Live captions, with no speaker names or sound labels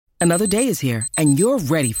Another day is here, and you're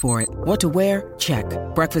ready for it. What to wear? Check.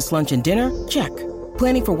 Breakfast, lunch, and dinner? Check.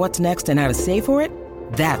 Planning for what's next and how to save for it?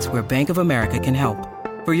 That's where Bank of America can help.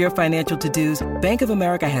 For your financial to-dos, Bank of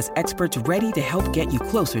America has experts ready to help get you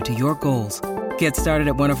closer to your goals. Get started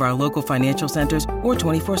at one of our local financial centers or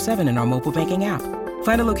 24/7 in our mobile banking app.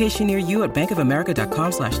 Find a location near you at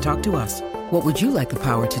bankofamerica.com/talktous. What would you like the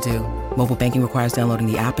power to do? Mobile banking requires downloading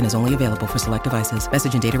the app and is only available for select devices.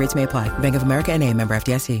 Message and data rates may apply. Bank of America N.A., member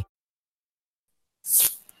FDIC.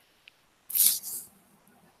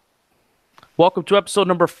 Welcome to episode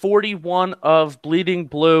number 41 of Bleeding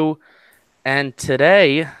Blue. And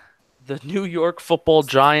today, the New York Football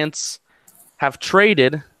Giants have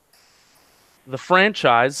traded the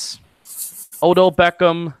franchise, Odell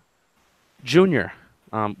Beckham Jr.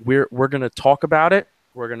 We're going to talk about it.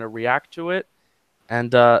 We're going to react to it.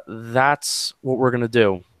 And that's what we're going to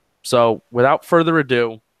do. So without further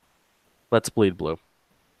ado, let's bleed blue.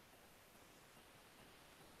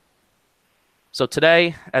 So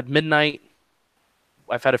today at midnight,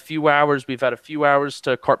 we've had a few hours to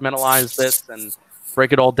compartmentalize this and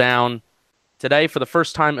break it all down. Today, for the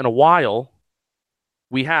first time in a while,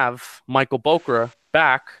 we have Michael Bokra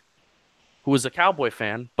back, who is a Cowboy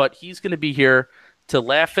fan, but he's going to be here to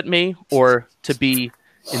laugh at me or to be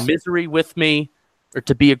in misery with me or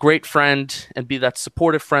to be a great friend and be that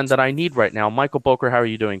supportive friend that I need right now. Michael Bokra, how are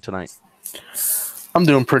you doing tonight? I'm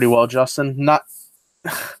doing pretty well, Justin.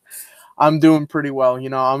 I'm doing pretty well. You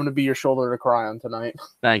know, I'm going to be your shoulder to cry on tonight.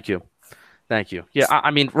 Thank you. Yeah,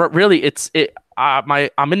 I mean, really,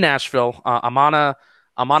 I'm in Nashville. I'm on a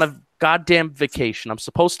goddamn vacation. I'm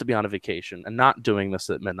supposed to be on a vacation and not doing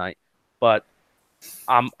this at midnight, but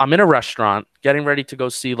I'm in a restaurant getting ready to go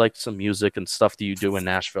see like some music and stuff that you do in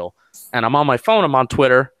Nashville. And I'm on my phone. I'm on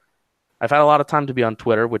Twitter. I've had a lot of time to be on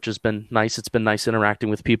Twitter, which has been nice. It's been nice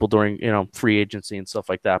interacting with people during, free agency and stuff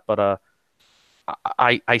like that. But,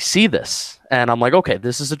 I see this and I'm like, okay,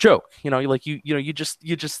 this is a joke. You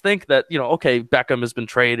just think that, okay, Beckham has been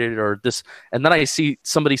traded or this. And then I see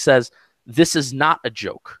somebody says, this is not a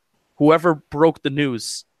joke. Whoever broke the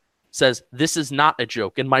news says, this is not a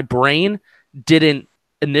joke. And my brain didn't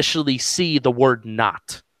initially see the word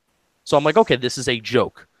not. So I'm like, okay, this is a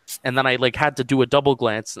joke. And then I had to do a double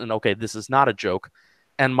glance and okay, this is not a joke.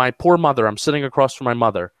 And my poor mother, I'm sitting across from my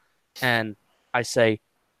mother and I say,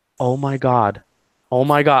 oh my God.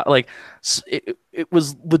 Like it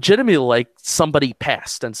was legitimately like somebody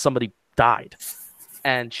passed and somebody died.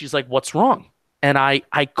 And she's like, what's wrong? And I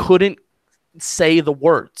couldn't say the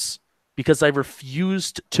words because I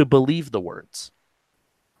refused to believe the words.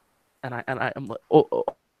 And I'm like,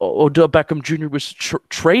 Odell Beckham Jr. was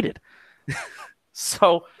traded.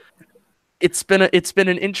 So it's been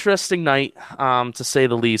an interesting night, to say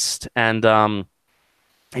the least. And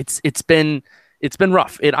it's been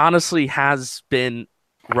rough. It honestly has been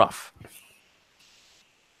rough.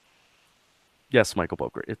 Yes, Michael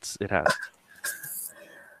Bokra, it has.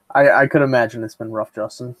 I could imagine it's been rough,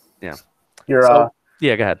 Justin. Yeah. Go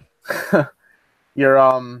ahead.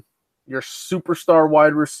 Your superstar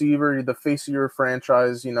wide receiver, you're the face of your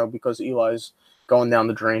franchise, because Eli's going down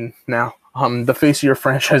the drain now. The face of your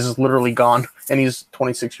franchise is literally gone, and he's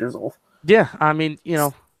 26 years old. Yeah, I mean,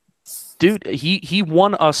 dude, he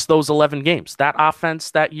won us those 11 games. That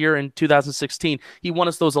offense that year in 2016, he won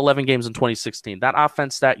us those 11 games in 2016. That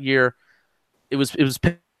offense that year, it was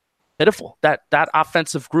pitiful. That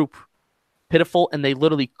offensive group, pitiful, and they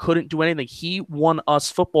literally couldn't do anything. He won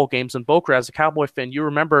us football games. And Bokra, as a Cowboy fan, you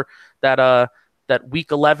remember that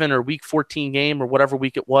week 11 or week 14 game or whatever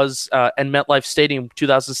week it was in MetLife Stadium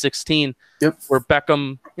 2016, yep, where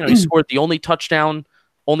Beckham, he scored the only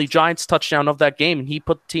Giants touchdown of that game, and he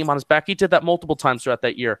put the team on his back. He did that multiple times throughout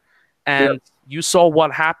that year. And you saw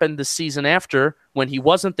what happened the season after when he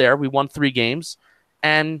wasn't there. We won 3 games,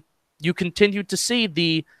 and you continued to see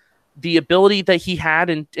the ability that he had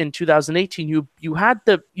in 2018.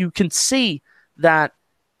 You can see that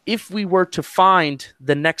if we were to find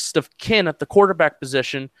the next of kin at the quarterback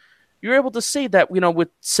position, you're able to see that,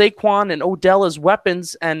 with Saquon and Odell as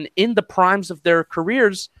weapons and in the primes of their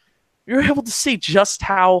careers, you're able to see just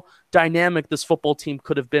how dynamic this football team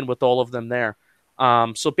could have been with all of them there.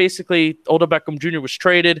 So basically, Odell Beckham Jr. was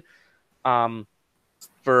traded to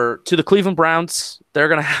the Cleveland Browns. They're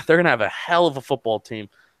gonna have a hell of a football team.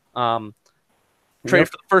 Traded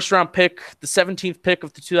for the first round pick, the 17th pick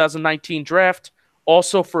of the 2019 draft,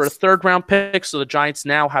 also for a 3rd round pick. So the Giants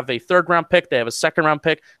now have a 3rd round pick. They have a 2nd round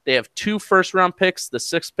pick. They have 2 first round picks, the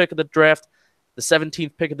 6th pick of the draft, the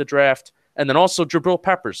 17th pick of the draft, and then also Jabril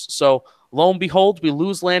Peppers. So lo and behold, we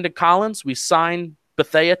lose Landon Collins. We sign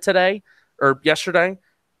Bethea yesterday,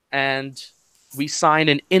 and we sign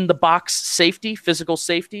an in-the-box safety, physical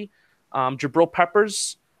safety. Jabril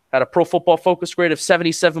Peppers had a Pro Football Focus grade of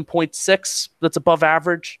 77.6. That's above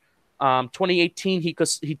average. 2018, he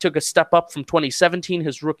took a step up from 2017,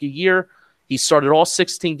 his rookie year. He started all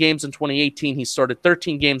 16 games in 2018. He started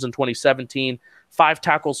 13 games in 2017. 5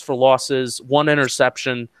 tackles for losses, 1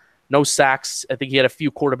 interception, no sacks. I think he had a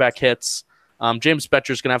few quarterback hits. James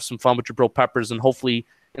Betcher's going to have some fun with Jabril Peppers, and hopefully,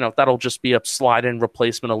 that'll just be a slide-in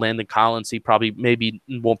replacement of Landon Collins. He probably maybe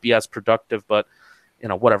won't be as productive, but,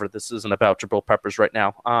 whatever. This isn't about Jabril Peppers right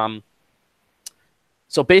now.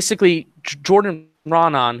 So basically, Jordan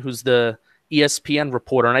Raanan, who's the ESPN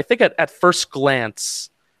reporter, and I think at first glance,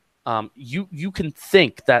 you can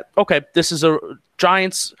think that, okay, this is a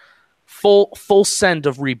Giants full send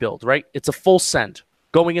of rebuild, right? It's a full send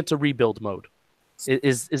going into rebuild mode.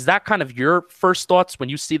 Is that kind of your first thoughts when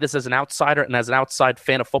you see this as an outsider and as an outside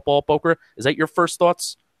fan of football, Poker? Is that your first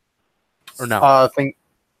thoughts, or no?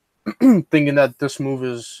 Thinking that this move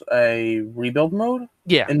is a rebuild mode.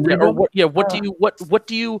 Yeah. What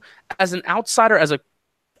do you, as an outsider, as a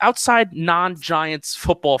outside non-Giants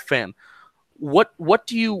football fan, what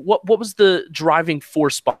was the driving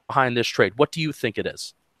force behind this trade? What do you think it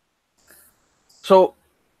is? So,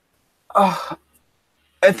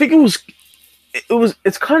 I think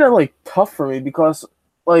it's kind of like tough for me because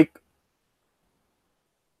like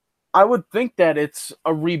I would think that it's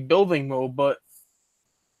a rebuilding mode, but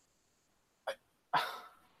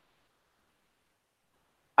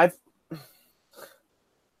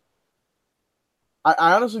I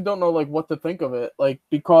honestly don't know like what to think of it, like,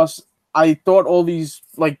 because I thought all these,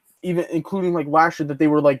 like, even including like last year, that they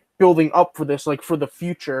were like building up for this, like for the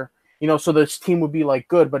future, so this team would be like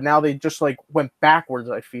good, but now they just like went backwards,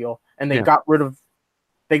 I feel, and they got rid of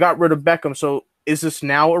Beckham. So is this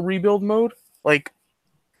now a rebuild mode? Like,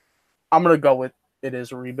 I'm gonna go with it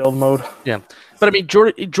is a rebuild mode. Yeah, but I mean,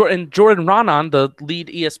 Jordan Raanan, the lead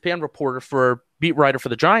ESPN beat writer for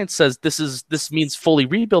the Giants, says this means fully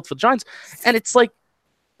rebuild for the Giants, and it's like,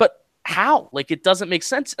 but how? Like, it doesn't make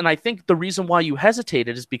sense. And I think the reason why you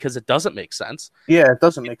hesitated is because it doesn't make sense. Yeah, it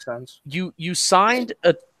doesn't make sense. You signed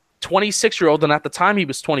a 26-year-old, and at the time he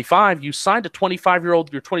was 25. You signed a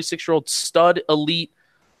 25-year-old, your 26-year-old stud, elite,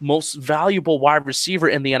 most valuable wide receiver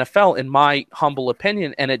in the NFL, in my humble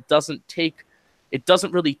opinion. And it doesn't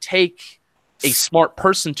really take a smart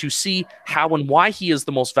person to see how and why he is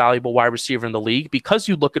the most valuable wide receiver in the league, because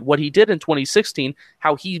you look at what he did in 2016,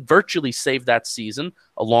 how he virtually saved that season,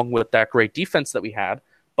 along with that great defense that we had.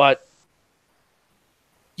 But,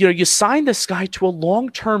 you sign this guy to a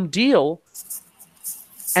long-term deal,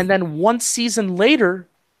 and then 1 season later,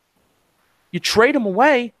 you trade him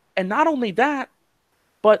away. And not only that,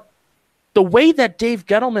 but the way that Dave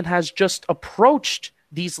Gettleman has just approached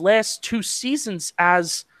these last 2 seasons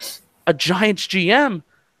as a Giants GM,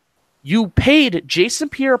 you paid Jason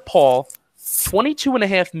Pierre-Paul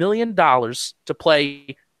 $22.5 million to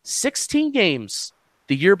play 16 games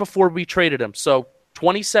the year before we traded him. So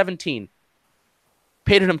 2017.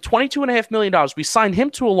 Paid him $22.5 million. We signed him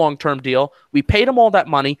to a long-term deal. We paid him all that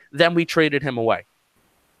money. Then we traded him away.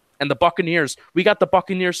 And we got the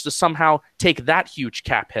Buccaneers to somehow take that huge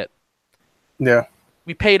cap hit. Yeah.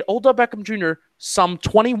 We paid Odell Beckham Jr. some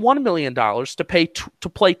 $21 million to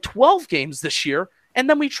play 12 games this year, and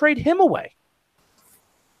then we trade him away.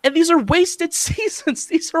 And these are wasted seasons.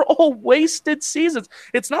 These are all wasted seasons.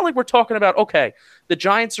 It's not like we're talking about, okay, the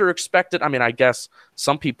Giants are expected. I mean, I guess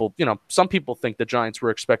some people think the Giants were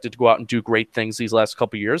expected to go out and do great things these last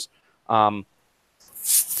couple of years.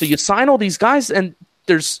 So you sign all these guys, and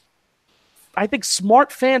I think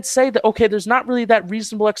smart fans say that, okay, there's not really that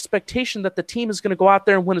reasonable expectation that the team is going to go out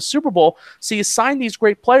there and win a Super Bowl. So you sign these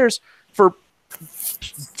great players for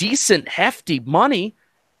decent, hefty money,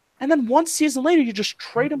 and then 1 season later, you just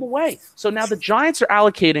trade them away. So now the Giants are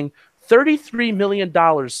allocating $33 million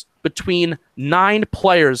between 9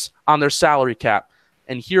 players on their salary cap.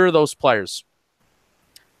 And here are those players.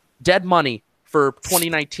 Dead money for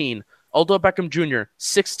 2019. Odell Beckham Jr.,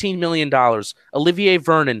 $16 million. Olivier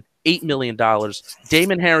Vernon, $8 million.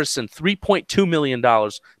 Damon Harrison, $3.2 million.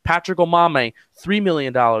 Patrick Omameh, $3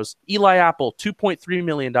 million. Eli Apple, $2.3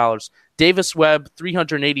 million. Davis Webb,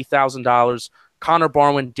 $380,000. Connor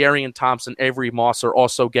Barwin, Darian Thompson, Avery Moss are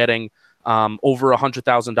also getting over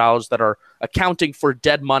 $100,000 that are accounting for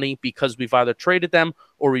dead money because we've either traded them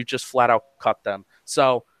or we've just flat out cut them.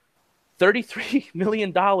 So $33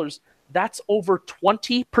 million, that's over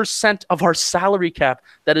 20% of our salary cap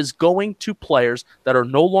that is going to players that are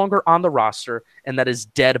no longer on the roster, and that is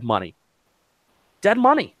dead money. Dead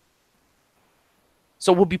money.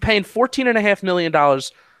 So we'll be paying $14.5 million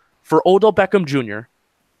for Odell Beckham Jr.,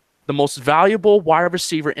 the most valuable wide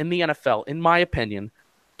receiver in the NFL, in my opinion.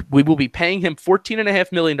 We will be paying him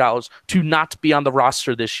 $14.5 million to not be on the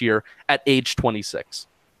roster this year at age 26.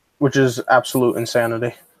 Which is absolute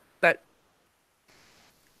insanity.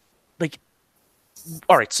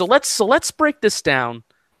 All right, so let's break this down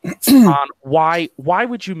on why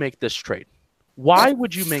would you make this trade? Why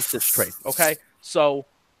would you make this trade? Okay, so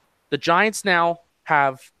the Giants now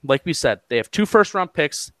have, like we said, they have 2 first-round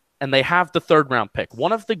picks, and they have the third-round pick.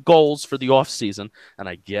 One of the goals for the offseason, and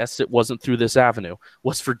I guess it wasn't through this avenue,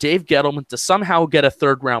 was for Dave Gettleman to somehow get a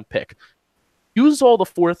third-round pick. Use all the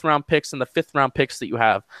 4th-round picks and the 5th-round picks that you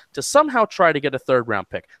have to somehow try to get a third-round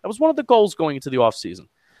pick. That was one of the goals going into the offseason.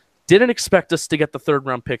 Didn't expect us to get the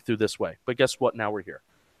 3rd-round pick through this way, but guess what? Now we're here.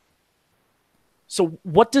 So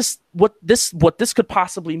what this could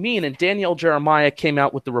possibly mean, and Daniel Jeremiah came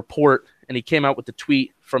out with the report, and he came out with the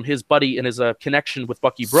tweet from his buddy and his connection with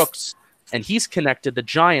Bucky Brooks, and he's connected the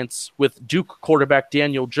Giants with Duke quarterback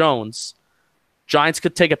Daniel Jones. Giants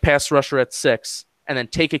could take a pass rusher at 6 and then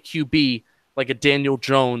take a QB like a Daniel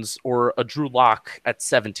Jones or a Drew Lock at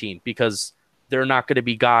 17 because they're not going to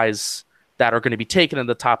be guys that are going to be taken in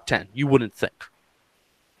the top 10. You wouldn't think.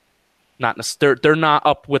 They're not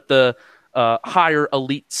up with the higher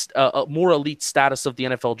elite, more elite status of the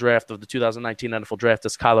NFL draft, of the 2019 NFL draft,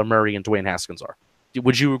 as Kyler Murray and Dwayne Haskins are.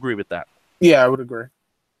 Would you agree with that? Yeah, I would agree.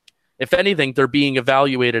 If anything, they're being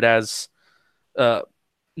evaluated as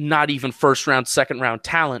not even first-round, second-round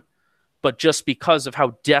talent, but just because of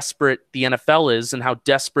how desperate the NFL is and how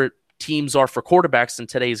desperate teams are for quarterbacks in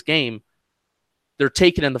today's game, they're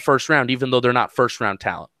taken in the first round, even though they're not first-round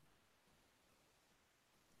talent.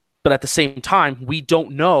 But at the same time, we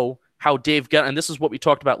don't know how Dave Gettleman, and this is what we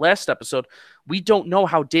talked about last episode, we don't know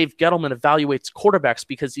how Dave Gettleman evaluates quarterbacks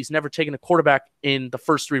because he's never taken a quarterback in the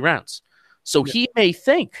first 3 rounds. So he may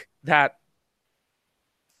think that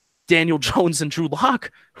Daniel Jones and Drew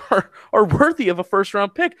Lock are worthy of a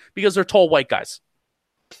first-round pick because they're tall white guys.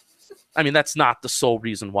 I mean, that's not the sole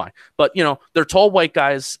reason why. But, they're tall white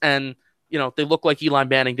guys, and, they look like Eli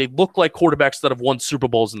Manning. They look like quarterbacks that have won Super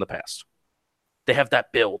Bowls in the past. They have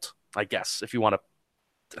that build, I guess, if you want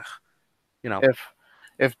to,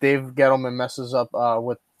 If Dave Gettleman messes up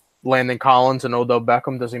with Landon Collins and Odell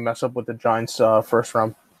Beckham, does he mess up with the Giants'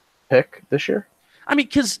 first-round pick this year? I mean,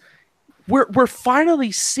 because we're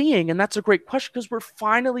finally seeing, and that's a great question, because we're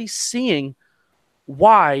finally seeing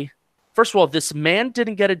why, first of all, this man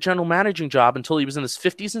didn't get a general managing job until he was in his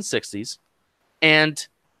 50s and 60s, and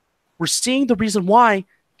we're seeing the reason why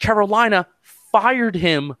Carolina fired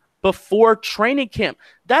him before training camp.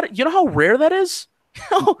 That, you know how rare that is?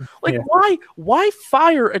 Why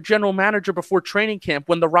fire a general manager before training camp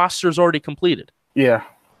when the roster is already completed? Yeah.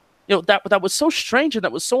 That was so strange, and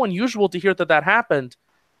that was so unusual to hear that happened.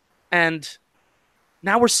 And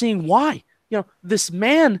now we're seeing why. This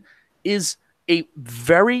man is a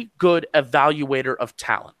very good evaluator of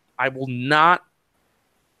talent. I will not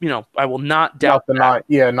doubt that.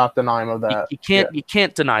 Not deny him of that. You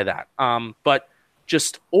can't deny that. But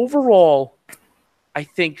just overall, I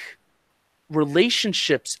think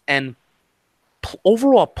relationships and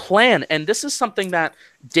overall plan, and this is something that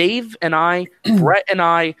Dave and I, Brett and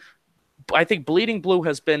I think Bleeding Blue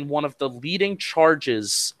has been one of the leading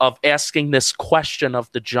charges of asking this question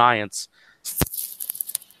of the Giants.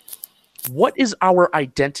 What is our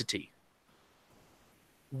identity?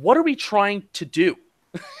 What are we trying to do?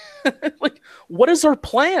 What is our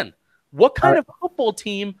plan? What kind of football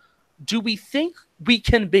team do we think we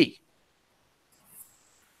can be?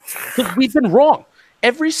 Because we've been wrong.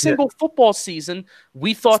 Every single football season,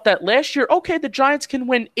 we thought that last year, okay, the Giants can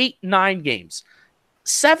win 8, 9 games.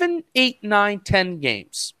 7, 8, 9, 10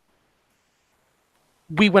 games.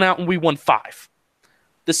 We went out and we won 5.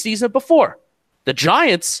 The season before, the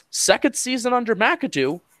Giants, second season under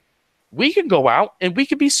McAdoo, we can go out and we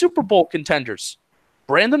can be Super Bowl contenders.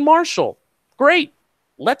 Brandon Marshall, great.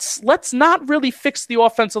 Let's not really fix the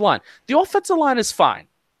offensive line. The offensive line is fine.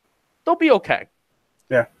 They'll be okay.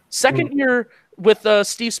 Yeah. Second year with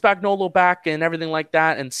Steve Spagnuolo back and everything like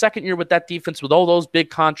that, and second year with that defense with all those big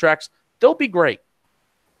contracts, they'll be great.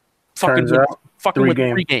 Fucking win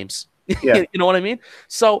 3 games. Yeah. You know what I mean?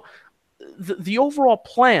 So the overall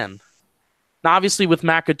plan, now obviously with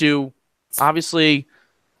McAdoo,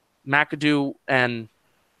 McAdoo and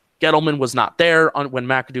Gettleman was not there when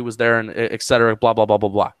McAdoo was there, and et cetera, blah, blah, blah, blah,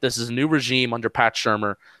 blah. This is a new regime under Pat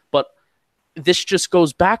Shurmur, but this just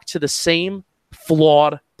goes back to the same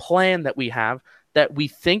flawed plan that we have, that we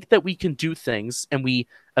think that we can do things, and we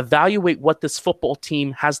evaluate what this football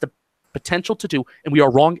team has the potential to do, and we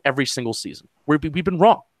are wrong every single season. We've been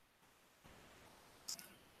wrong.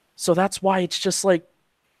 So that's why it's just like,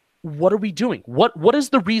 what are we doing? What is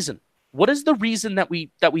the reason? What is the reason that we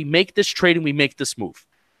make this trade and we make this move?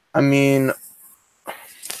 I mean,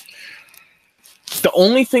 the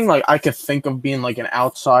only thing like I could think of being like an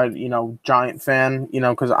outside, Giant fan,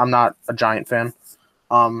 because I'm not a Giant fan,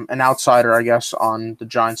 an outsider, I guess, on the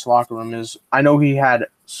Giants locker room is I know he had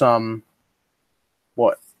some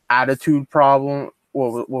attitude problem.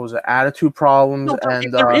 What was it? Attitude problems.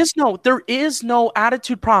 No, there is no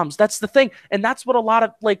attitude problems. That's the thing. And that's what a lot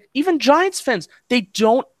of even Giants fans, they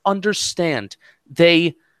don't understand.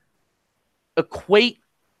 They equate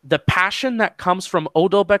the passion that comes from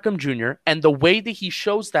Odell Beckham Jr. and the way that he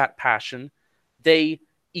shows that passion, they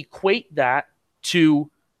equate that to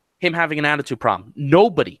him having an attitude problem.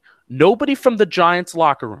 Nobody from the Giants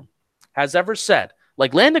locker room has ever said,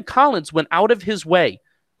 like Landon Collins went out of his way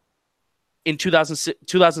in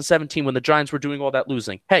 2017 when the Giants were doing all that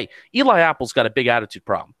losing. Hey, Eli Apple's got a big attitude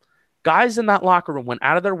problem. Guys in that locker room went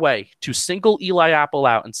out of their way to single Eli Apple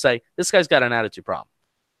out and say, this guy's got an attitude problem.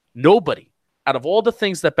 Nobody, out of all the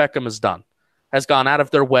things that Beckham has done, has gone out of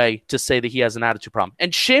their way to say that he has an attitude problem.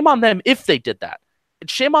 And shame on them if they did that. And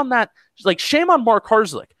shame on that. Shame on Mark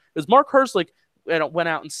Herzlich. Because Mark Herzlich went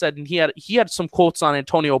out and said, and he had some quotes on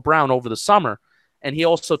Antonio Brown over the summer, and he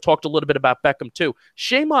also talked a little bit about Beckham too.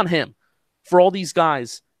 Shame on him for all these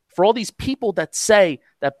guys, for all these people that say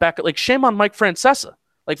that Beckham, shame on Mike Francesa.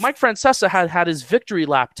 Mike Francesa had his victory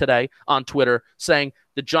lap today on Twitter saying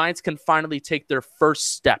the Giants can finally take their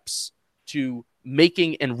first steps to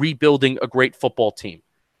making and rebuilding a great football team.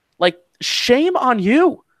 Shame on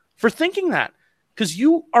you for thinking that, because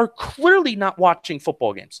you are clearly not watching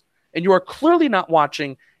football games, and you are clearly not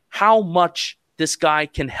watching how much this guy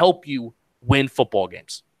can help you win football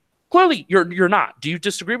games. Clearly, you're not. Do you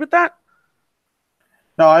disagree with that?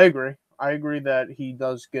 No, I agree. I agree that he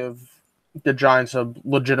does give the Giants a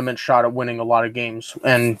legitimate shot at winning a lot of games.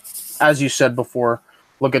 And as you said before,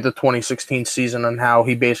 look at the 2016 season and how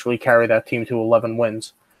he basically carried that team to 11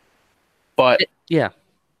 wins. But yeah.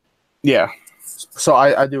 So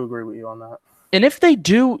I do agree with you on that. And if they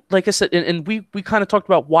do, like I said, and we kind of talked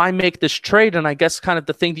about why make this trade, and I guess kind of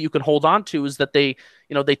the thing that you can hold on to is that they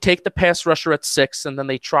take the pass rusher at 6, and then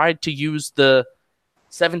they tried to use the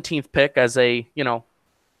 17th pick as a,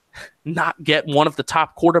 not get one of the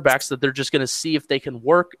top quarterbacks that they're just going to see if they can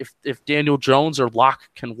work, if Daniel Jones or Locke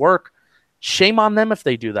can work. Shame on them if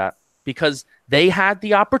they do that, because they had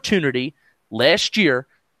the opportunity last year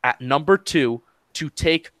at number 2 to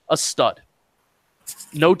take a stud.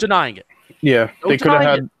 No denying it. Yeah, they could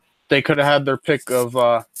have had their pick of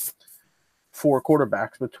 4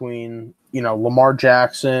 quarterbacks between, Lamar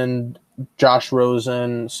Jackson, Josh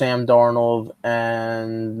Rosen, Sam Darnold,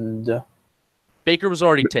 and Baker was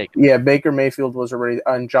already taken. Yeah, Baker Mayfield was already,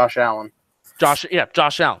 and Josh Allen. Josh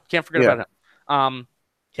Allen. Can't forget about him.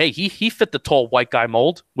 Hey, he fit the tall white guy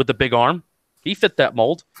mold with the big arm. He fit that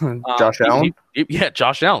mold. Josh Allen?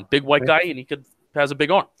 Josh Allen. Big white guy, and has a big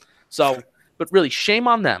arm. So, but really, shame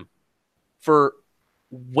on them for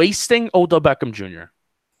wasting Odell Beckham Jr.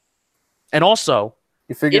 And also,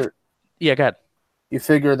 go ahead. You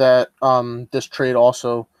figure that this trade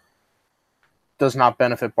also does not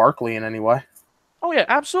benefit Barkley in any way. Oh yeah,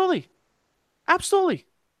 absolutely. Absolutely.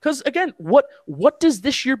 Because again, what does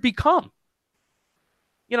this year become?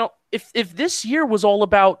 If this year was all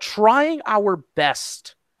about trying our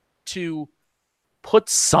best to put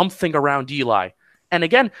something around Eli, and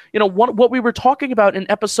again, what we were talking about in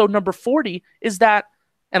episode number 40 is that,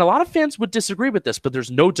 and a lot of fans would disagree with this, but there's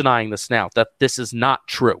no denying this now, that this is not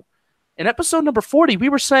true. In episode number 40, we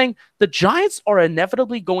were saying the Giants are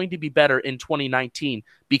inevitably going to be better in 2019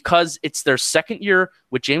 because it's their second year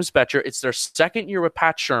with James Bettcher. It's their second year with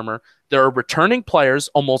Pat Shurmur. There are returning players.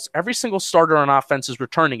 Almost every single starter on offense is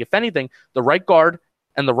returning. If anything, the right guard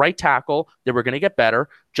and the right tackle, they were going to get better.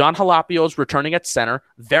 John Halapio is returning at center.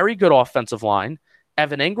 Very good offensive line.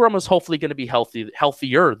 Evan Ingram is hopefully going to be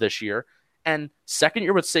healthier this year. And second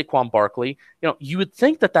year with Saquon Barkley, you would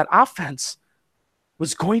think that offense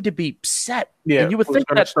was going to be set. Yeah, and you would think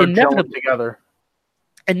that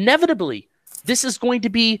inevitably, this is going to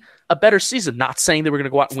be a better season. Not saying that we're going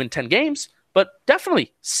to go out and win 10 games, but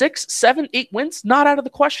definitely 6, 7, 8 wins, not out of the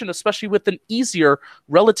question, especially with an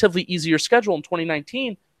relatively easier schedule in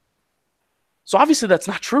 2019. So obviously that's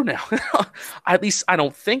not true now. At least I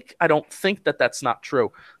don't think that that's not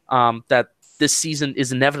true. That this season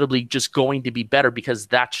is inevitably just going to be better because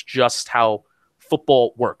that's just how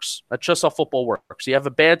football works. That's just how football works. You have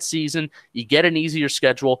a bad season, you get an easier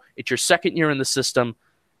schedule. It's your second year in the system.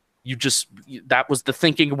 That was the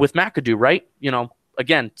thinking with McAdoo, right?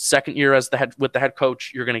 again, second year as with the head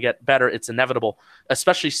coach, you're going to get better. It's inevitable,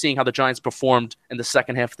 especially seeing how the Giants performed in the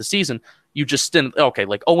second half of the season. You just didn't, okay,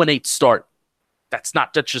 like 0-8 start. That's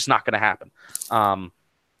just not going to happen.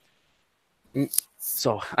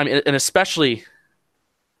 So, I mean, and especially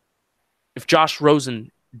if Josh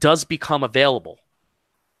Rosen does become available,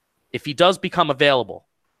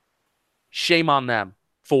 shame on them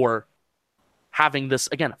for having this,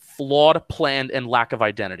 again, flawed plan and lack of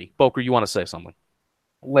identity. Boker, you want to say something?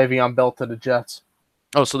 Le'Veon Bell to the Jets.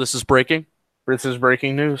 Oh, so this is breaking? This is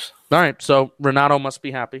breaking news. All right, so Renato must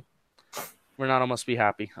be happy. All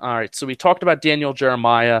right, so we talked about Daniel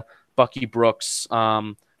Jeremiah, Bucky Brooks.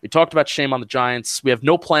 We talked about shame on the Giants. We have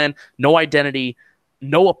no plan, no identity,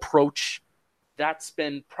 no approach. That's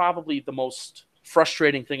been probably the most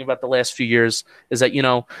frustrating thing about the last few years is that,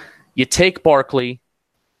 you take Barkley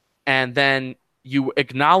and then you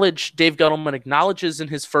acknowledge, Dave Gettleman acknowledges in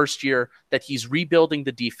his first year that he's rebuilding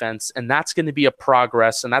the defense, and that's going to be a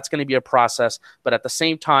progress, and that's going to be a process. But at the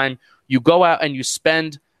same time, you go out and you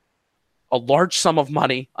spend a large sum of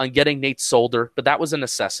money on getting Nate Solder, but that was a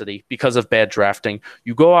necessity because of bad drafting.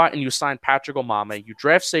 You go out and you sign Patrick Omameh, you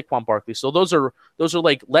draft Saquon Barkley. So those are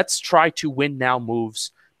like, let's try to win now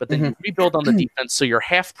moves, but then you rebuild on the defense. So you're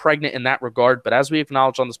half pregnant in that regard. But as we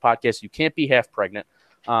acknowledge on this podcast, you can't be half pregnant.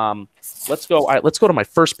 Let's go to my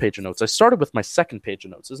first page of notes. I started with my second page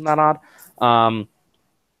of notes. Isn't that odd?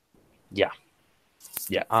 Yeah.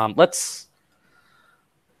 Let's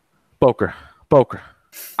Boker.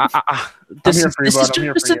 This is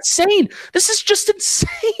just insane. This is just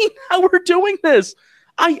insane how we're doing this.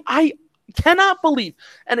 I cannot believe,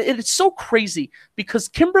 and it's so crazy because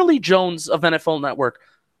Kimberly Jones of NFL Network,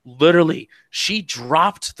 literally, she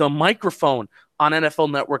dropped the microphone on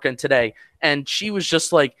NFL Network and today, and she was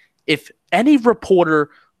just like, if any reporter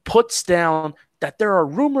puts down that there are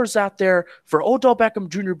rumors out there for Odell Beckham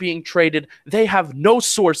Jr. being traded, they have no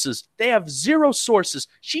sources. They have zero sources.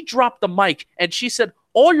 She dropped the mic, and she said,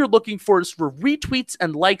 all you're looking for is for retweets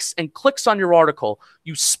and likes and clicks on your article,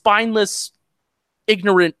 you spineless,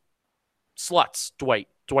 ignorant sluts. Dwight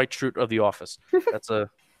Schrute of The Office. That's a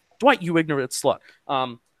Dwight, you ignorant slut.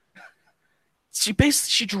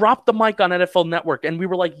 She dropped the mic on NFL Network, and we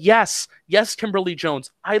were like, yes, Kimberly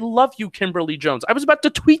Jones. I love you, Kimberly Jones. I was about to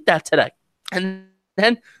tweet that today. And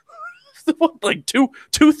then like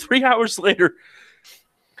 3 hours later.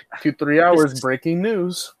 2-3 hours, breaking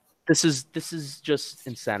news. This is just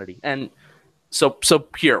insanity. And so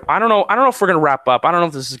here, I don't know if we're gonna wrap up. I don't know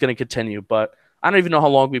if this is gonna continue, but I don't even know how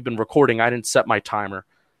long we've been recording. I didn't set my timer.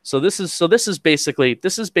 So this is basically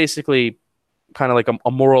kind of like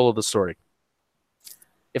a moral of the story.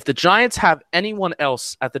 If the Giants have anyone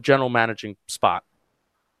else at the general managing spot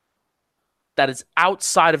that is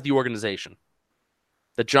outside of the organization,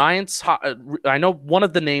 the Giants, I know one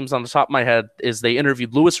of the names on the top of my head is they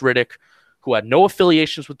interviewed Louis Riddick, who had no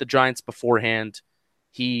affiliations with the Giants beforehand.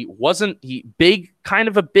 He kind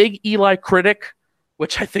of a big Eli critic,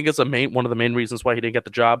 which I think is one of the main reasons why he didn't get the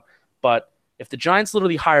job. But if the Giants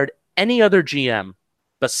literally hired any other GM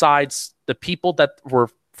besides the people that were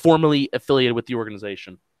formerly affiliated with the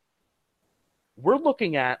organization, we're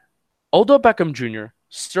looking at Odell Beckham Jr.,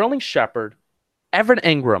 Sterling Shepard, Evan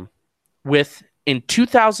Engram, in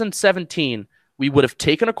 2017, we would have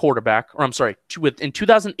taken a quarterback, in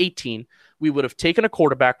 2018, we would have taken a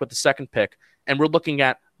quarterback with the second pick, and we're looking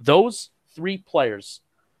at those three players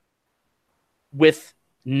with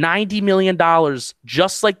 $90 million,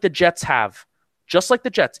 just like the Jets have. Just like the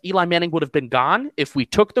Jets. Eli Manning would have been gone if we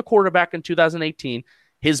took the quarterback in 2018.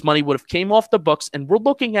 His money would have came off the books, and we're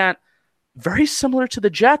looking at very similar to the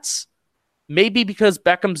Jets. Maybe because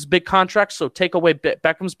Beckham's big contract, so take away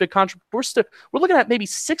Beckham's big contract. We're looking at maybe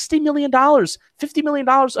 $60 million, $50 million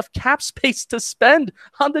of cap space to spend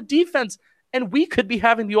on the defense, and we could be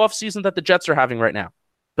having the offseason that the Jets are having right now.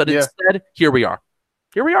 But instead, here we are.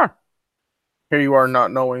 Here you are,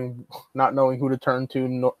 not knowing who to turn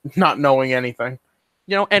to, not knowing anything.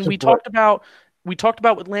 And we talked about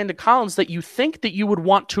with Landon Collins that you think that you would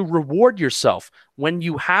want to reward yourself when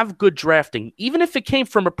you have good drafting, even if it came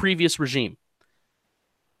from a previous regime.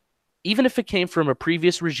 Even if it came from a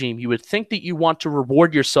previous regime, you would think that you want to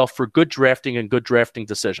reward yourself for good drafting and good drafting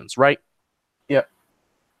decisions, right? Yeah.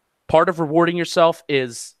 Part of rewarding yourself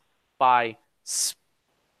is by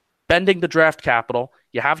spending the draft capital.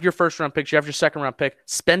 You have your first round picks, you have your second round pick,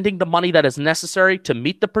 spending the money that is necessary to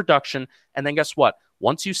meet the production. And then guess what?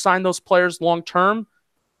 Once you sign those players long term,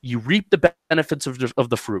 you reap the benefits of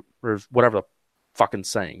the fruit, or whatever the fucking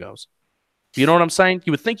saying goes. You know what I'm saying?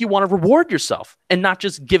 You would think you want to reward yourself and not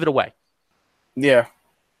just give it away. Yeah.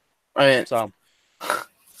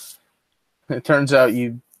 It turns out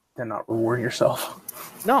you did not reward yourself.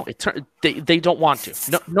 No, they don't want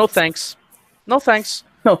to. No thanks. No thanks.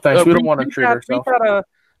 No thanks. We don't want to treat ourselves.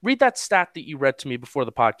 Read that stat that you read to me before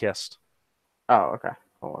the podcast. Oh, okay.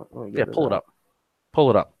 Hold on, yeah, pull it up. Pull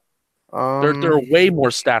it up. There are way more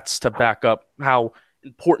stats to back up how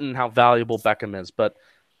important and how valuable Beckham is, but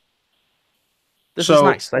this is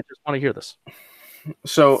nice. I just want to hear this.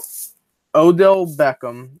 So, Odell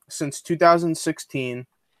Beckham, since 2016,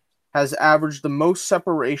 has averaged the most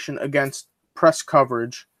separation against press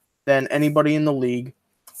coverage than anybody in the league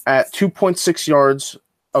at 2.6 yards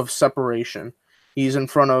of separation. He's in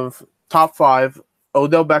front of top 5.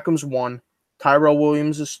 Odell Beckham's 1. Tyrell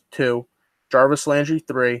Williams is 2. Jarvis Landry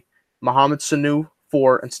 3. Mohamed Sanu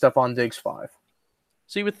 4. And Stephon Diggs 5.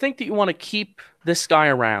 So you would think that you want to keep this guy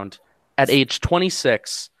around at age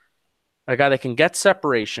 26, a guy that can get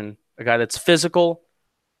separation, a guy that's physical,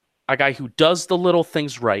 a guy who does the little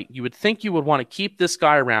things right. You would think you would want to keep this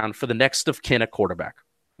guy around for the next of kin at quarterback.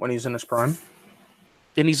 When he's in his prime?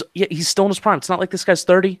 And he's still in his prime. It's not like this guy's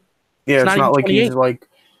 30. Yeah, it's not like he's like,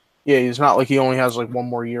 he's not like he only has like one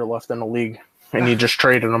more year left in the league and you just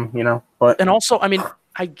traded him, But and also, I mean,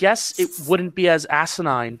 I guess it wouldn't be as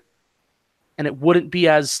asinine and it wouldn't be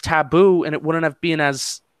as taboo and it wouldn't have been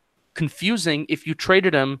as confusing if you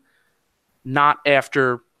traded him not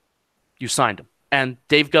after you signed him. And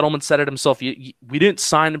Dave Gettleman said it himself. We didn't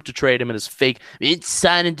sign him to trade him in his fake. We didn't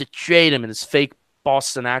sign him to trade him in his fake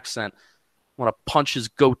Boston accent. I want to punch his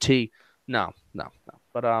goatee. No.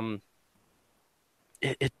 But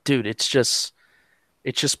dude, it's just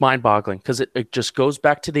mind-boggling because it just goes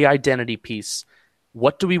back to the identity piece.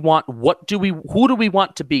 What do we want? Who do we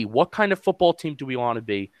want to be? What kind of football team do we want to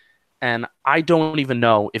be? And I don't even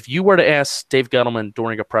know. If you were to ask Dave Gettleman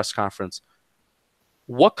during a press conference,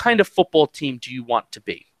 what kind of football team do you want to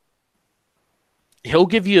be? He'll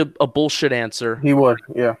give you a bullshit answer. He would,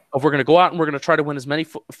 yeah. If we're going to go out and we're going to try to win as many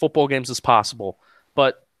football games as possible.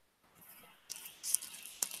 But,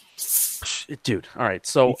 dude, all right.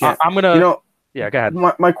 So I'm going to... yeah, go ahead.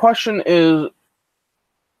 My question is,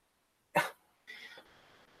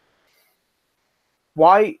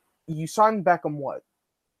 why you signed Beckham what?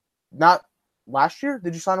 Not last year?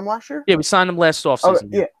 Did you sign him last year? Yeah, we signed him last offseason.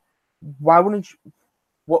 Yeah. Why wouldn't you...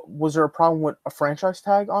 What was there a problem with a franchise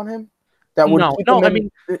tag on him? That would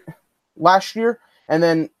last year, and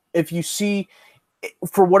then if you see,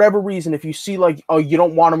 for whatever reason, if you see like, oh, you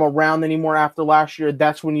don't want him around anymore after last year,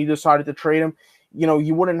 that's when you decided to trade him.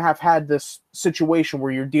 You wouldn't have had this situation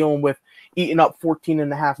where you're dealing with eating up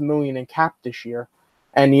 $14.5 million in cap this year,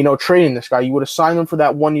 and trading this guy. You would have signed him for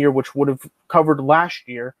that 1 year, which would have covered last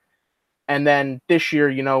year, and then this year,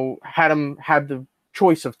 had him have the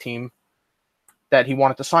choice of team that he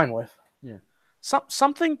wanted to sign with. Yeah.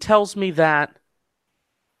 Something tells me that,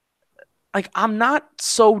 like, I'm not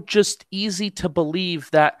so just easy to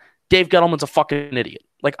believe that Dave Gettleman's a fucking idiot.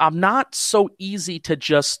 Like, I'm not so easy to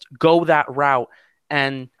just go that route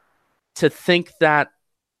and to think that,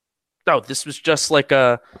 this was just this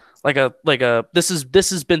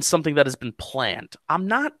has been something that has been planned. I'm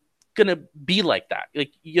not gonna be like that.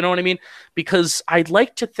 Like, you know what I mean? Because I'd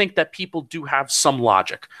like to think that people do have some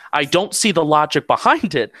logic. I don't see the logic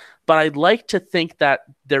behind it, but I'd like to think that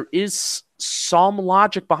there is some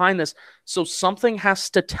logic behind this. So something has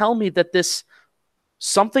to tell me that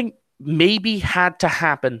something maybe had to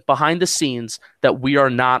happen behind the scenes that we are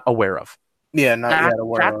not aware of. Yeah, not yet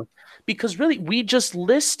aware of. Because really, we just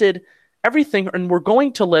listed everything, and we're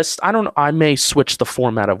going to list, I don't know, I may switch the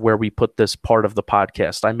format of where we put this part of the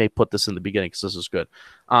podcast. I may put this in the beginning because this is good.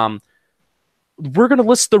 We're going to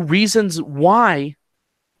list the reasons why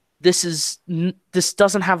this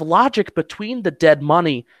doesn't have logic between the dead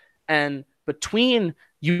money and between,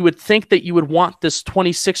 you would think that you would want this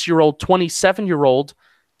 26-year-old, 27-year-old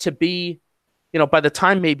to be, by the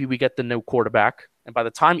time maybe we get the new quarterback and by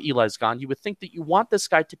the time Eli's gone, you would think that you want this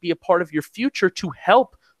guy to be a part of your future to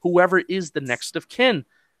help whoever is the next of kin.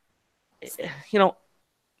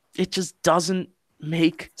 It just doesn't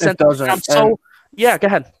make sense. It doesn't. Yeah, go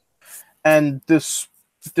ahead. And this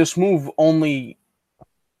move only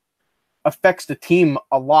affects the team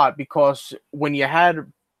a lot because when you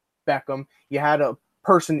had Beckham, you had a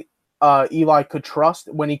person Eli could trust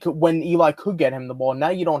when Eli could get him the ball. Now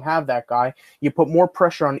you don't have that guy. You put more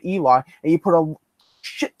pressure on Eli, and you put a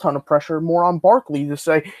shit ton of pressure more on Barkley to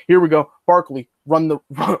say, here we go, Barkley, run the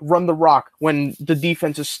rock when the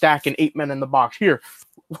defense is stacking 8 men in the box. Here,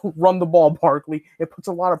 run the ball, Barkley. It puts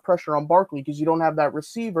a lot of pressure on Barkley because you don't have that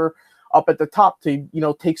receiver up at the top to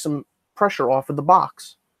take some pressure off of the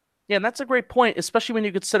box. Yeah, and that's a great point, especially when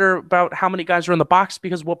you consider about how many guys are in the box,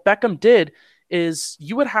 because what Beckham did is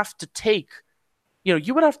you would have to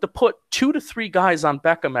put 2 to 3 guys on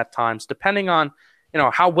Beckham at times, depending on,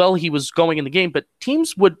 how well he was going in the game. But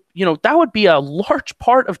teams would, that would be a large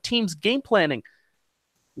part of teams' game planning.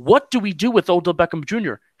 What do we do with Odell Beckham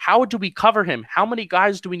Jr.? How do we cover him? How many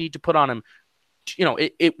guys do we need to put on him?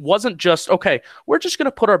 It wasn't just, okay, we're just going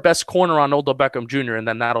to put our best corner on Odell Beckham Jr. and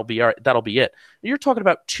then that'll be it. You're talking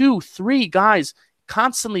about 2, 3 guys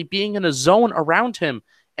constantly being in a zone around him,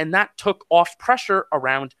 and that took off pressure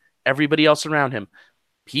around everybody else around him.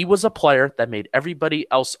 He was a player that made everybody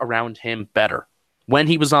else around him better when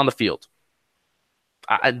he was on the field.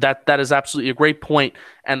 That is absolutely a great point.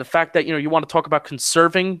 And the fact that, you want to talk about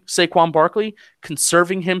conserving Saquon Barkley,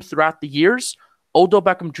 conserving him throughout the years, Odell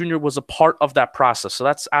Beckham Jr. was a part of that process. So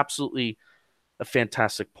that's absolutely a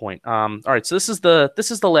fantastic point. All right, so this is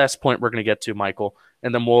the last point we're going to get to, Michael,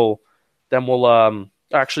 and then we'll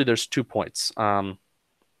actually there's 2 points.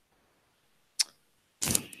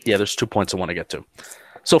 There's 2 points I want to get to.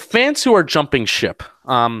 So fans who are jumping ship.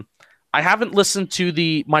 I haven't listened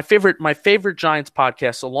to my favorite Giants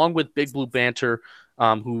podcast, along with Big Blue Banter,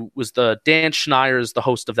 who was Dan Schneier is the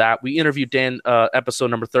host of that. We interviewed Dan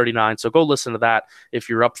episode number 39, so go listen to that if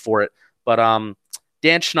you're up for it. But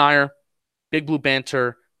Dan Schneier, Big Blue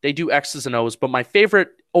Banter, they do X's and O's, but my favorite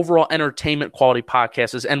overall entertainment quality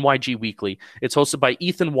podcast is NYG Weekly. It's hosted by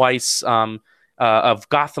Ethan Weiss of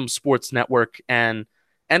Gotham Sports Network, and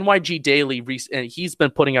NYG Daily, and he's been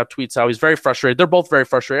putting out tweets how he's very frustrated. They're both very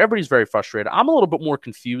frustrated. Everybody's very frustrated. I'm a little bit more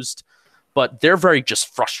confused, but they're very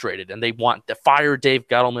just frustrated, and they want to fire Dave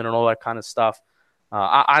Gettleman and all that kind of stuff.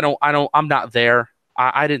 I'm not there.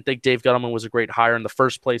 I didn't think Dave Gettleman was a great hire in the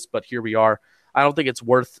first place, but here we are. I don't think it's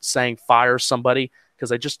worth saying fire somebody,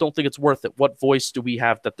 because I just don't think it's worth it. What voice do we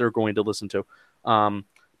have that they're going to listen to?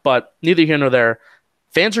 But neither here nor there.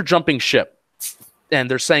 Fans are jumping ship. And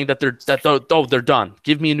they're saying that they're done.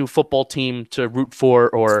 Give me a new football team to root for,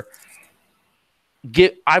 or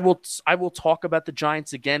I will talk about the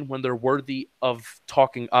Giants again when they're worthy of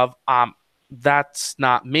talking of. That's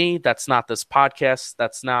not me. That's not this podcast.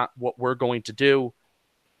 That's not what we're going to do.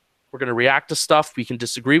 We're going to react to stuff. We can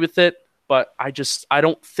disagree with it, but I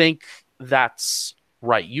don't think that's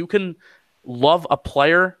right. You can love a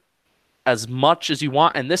player as much as you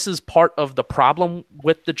want, and this is part of the problem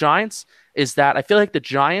with the Giants, is that I feel like the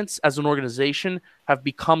Giants as an organization have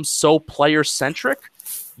become so player-centric.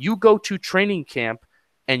 You go to training camp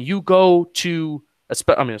and you go to,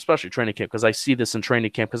 especially training camp, because I see this in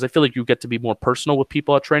training camp, because I feel like you get to be more personal with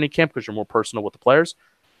people at training camp because you're more personal with the players.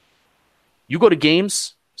 You go to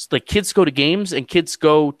games, like kids go to games, and kids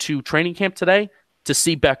go to training camp today to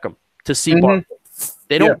see Beckham, to see Barkley.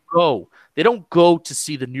 They don't go to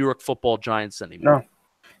see the New York Football Giants anymore.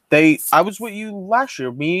 No. I was with you last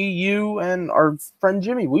year. Me, you, and our friend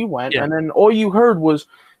Jimmy. We went, and then all you heard was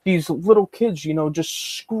these little kids,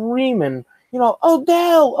 just screaming,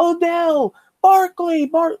 Odell,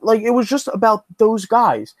 Barkley, like it was just about those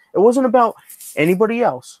guys. It wasn't about anybody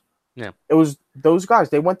else. Yeah, it was those guys.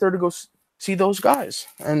 They went there to go see those guys,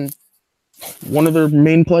 and one of their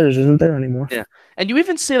main players isn't there anymore. Yeah, and you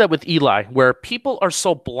even see that with Eli, where people are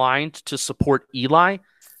so blind to support Eli.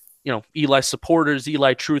 Eli supporters,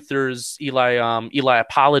 Eli truthers, Eli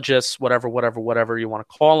apologists, whatever you want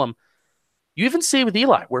to call them. You even see it with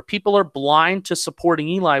Eli, where people are blind to supporting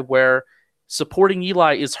Eli, where supporting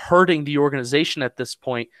Eli is hurting the organization at this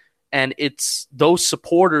point, and it's those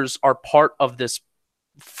supporters are part of this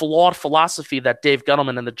flawed philosophy that Dave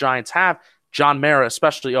Gettleman and the Giants have. John Mara,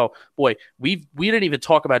 especially. Oh boy, we didn't even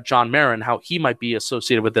talk about John Mara and how he might be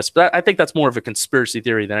associated with this. But I think that's more of a conspiracy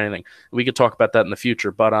theory than anything. We could talk about that in the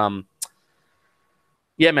future. But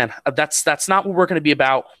yeah, man, that's not what we're going to be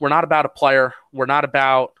about. We're not about a player. We're not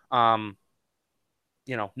about not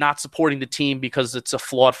supporting the team because it's a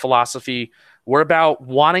flawed philosophy. We're about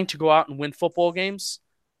wanting to go out and win football games,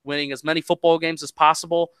 winning as many football games as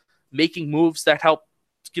possible, making moves that help,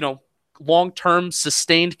 long-term,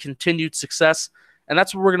 sustained, continued success. And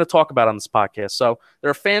that's what we're going to talk about on this podcast. So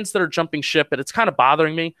there are fans that are jumping ship, and it's kind of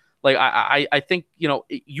bothering me. Like, I think,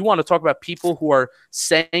 you want to talk about people who are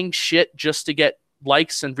saying shit just to get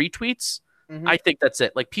likes and retweets. Mm-hmm. I think that's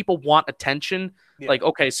it. Like, people want attention. Yeah. Like,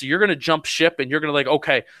 okay, so you're going to jump ship and you're going to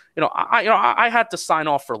okay, I had to sign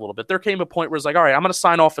off for a little bit. There came a point where it's like, all right, I'm going to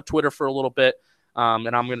sign off of Twitter for a little bit.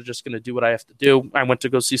 And I'm just going to do what I have to do. I went to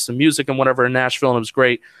go see some music and whatever in Nashville, and it was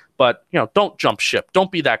great. But, don't jump ship.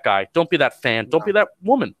 Don't be that guy. Don't be that fan. Don't be that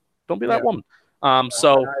woman. Don't be that woman.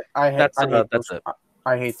 So that's it.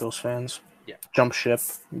 I hate those fans. Yeah. Jump ship.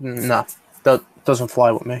 Nah, that doesn't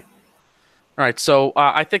fly with me. All right, so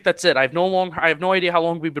I think that's it. I have no idea how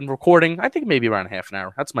long we've been recording. I think maybe around half an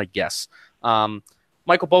hour. That's my guess.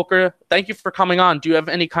 Michael Boker, thank you for coming on. Do you have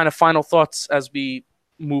any kind of final thoughts as we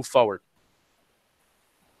move forward?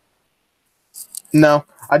 No,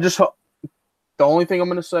 I just hope. The only thing I'm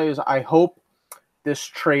going to say is I hope this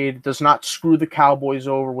trade does not screw the Cowboys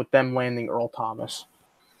over with them landing Earl Thomas.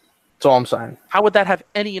 That's all I'm saying. How would that have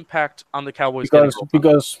any impact on the Cowboys?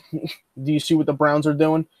 Because do you see what the Browns are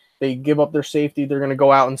doing? They give up their safety. They're going to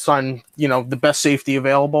go out and sign, the best safety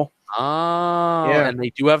available. Oh, yeah. And they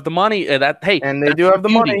do have the money. And they do have the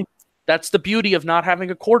money. That's the beauty of not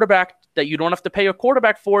having a quarterback that you don't have to pay a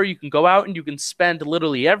quarterback for. You can go out and you can spend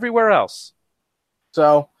literally everywhere else.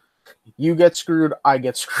 So you get screwed, I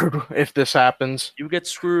get screwed if this happens. You get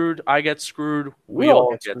screwed, I get screwed, we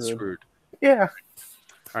all get screwed. Yeah.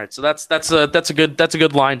 All right, so that's a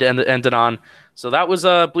good line to end it on. So that was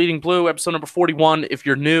Bleeding Blue, episode number 41. If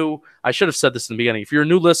you're new, I should have said this in the beginning. If you're a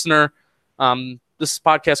new listener, this is a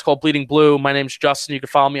podcast called Bleeding Blue. My name's Justin. You can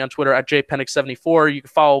follow me on Twitter at jpenix74. You can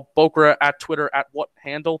follow Bokra at Twitter at what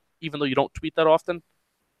handle, even though you don't tweet that often?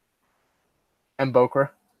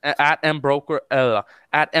 Mbokra. At Mbokra.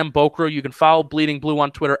 You can follow Bleeding Blue on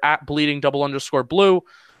Twitter at bleeding_blue.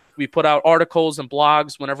 We put out articles and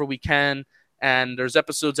blogs whenever we can, and there's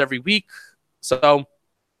episodes every week. So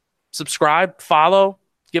subscribe, follow,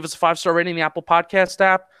 give us a 5-star rating in the Apple Podcast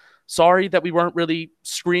app. Sorry that we weren't really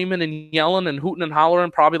screaming and yelling and hooting and hollering,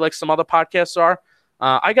 probably like some other podcasts are.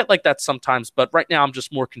 I get like that sometimes, but right now I'm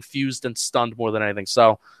just more confused and stunned more than anything.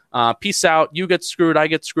 So peace out. You get screwed. I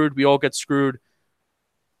get screwed. We all get screwed.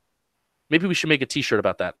 Maybe we should make a t-shirt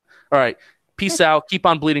about that. All right. Peace out. Keep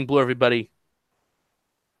on bleeding blue, everybody.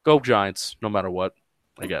 Go Giants, no matter what,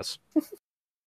 I guess.